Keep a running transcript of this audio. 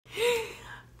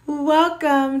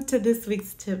Welcome to this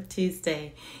week's Tip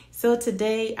Tuesday. So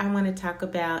today I want to talk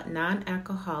about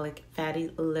non-alcoholic fatty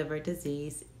liver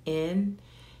disease, NAFLD,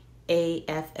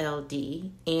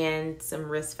 and some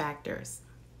risk factors.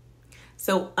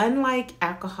 So unlike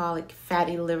alcoholic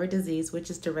fatty liver disease, which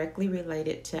is directly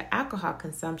related to alcohol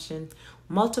consumption,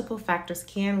 multiple factors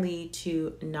can lead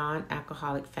to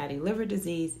non-alcoholic fatty liver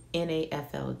disease,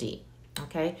 NAFLD.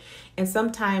 Okay, and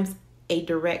sometimes a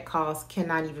direct cause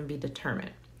cannot even be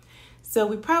determined. So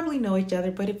we probably know each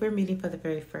other, but if we're meeting for the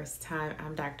very first time,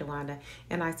 I'm Dr. Wanda,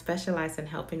 and I specialize in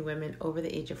helping women over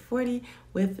the age of 40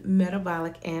 with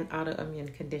metabolic and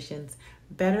autoimmune conditions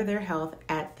better their health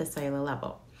at the cellular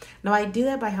level. Now, I do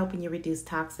that by helping you reduce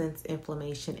toxins,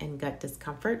 inflammation, and gut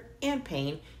discomfort and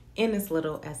pain in as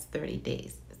little as 30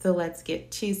 days. So let's get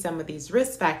to some of these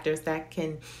risk factors that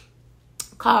can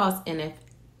cause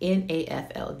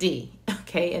NAFLD,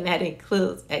 okay, and that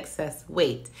includes excess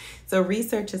weight. So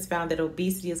research has found that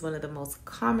obesity is one of the most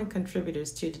common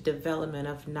contributors to the development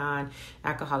of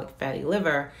non-alcoholic fatty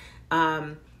liver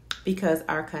because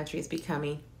our country is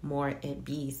becoming more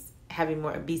obese, having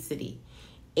more obesity.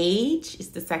 Age is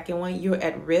the second one. You're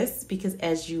at risk because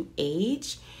as you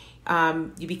age,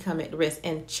 you become at risk,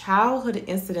 and childhood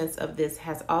incidence of this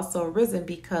has also risen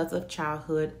because of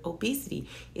childhood obesity.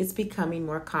 It's becoming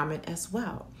more common as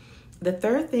well. The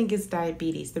third thing is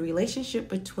diabetes. The relationship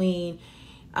between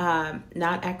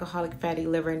non-alcoholic fatty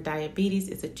liver and diabetes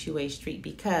is a two-way street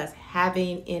because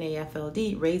having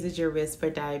NAFLD raises your risk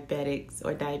for diabetics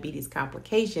or diabetes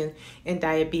complications, and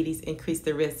diabetes increase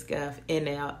the risk of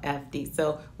NAFLD.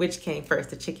 So which came first,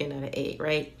 the chicken or the egg,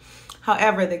 right?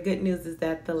 However, the good news is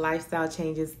that the lifestyle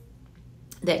changes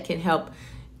that can help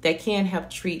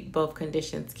treat both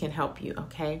conditions can help you,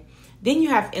 okay? Then you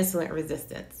have insulin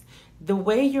resistance. The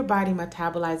way your body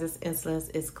metabolizes insulin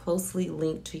is closely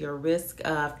linked to your risk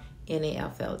of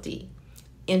NAFLD.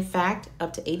 In fact,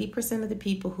 up to 80% of the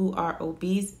people who are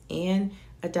obese and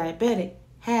a diabetic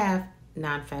have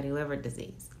non-fatty liver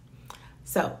disease.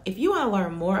 So if you want to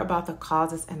learn more about the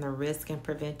causes and the risk and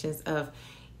preventions of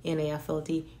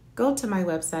NAFLD, go to my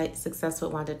website,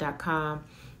 successwithwanda.com,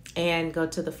 and go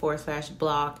to the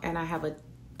 /blog. And I have an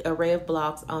array of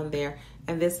blogs on there,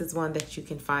 and this is one that you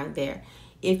can find there.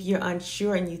 If you're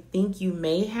unsure and you think you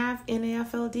may have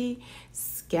NAFLD,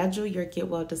 schedule your Get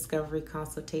Well Discovery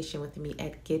consultation with me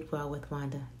at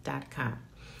getwellwithwanda.com.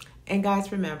 And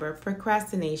guys, remember,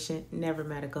 procrastination never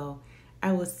met a goal.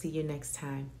 I will see you next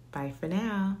time. Bye for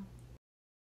now.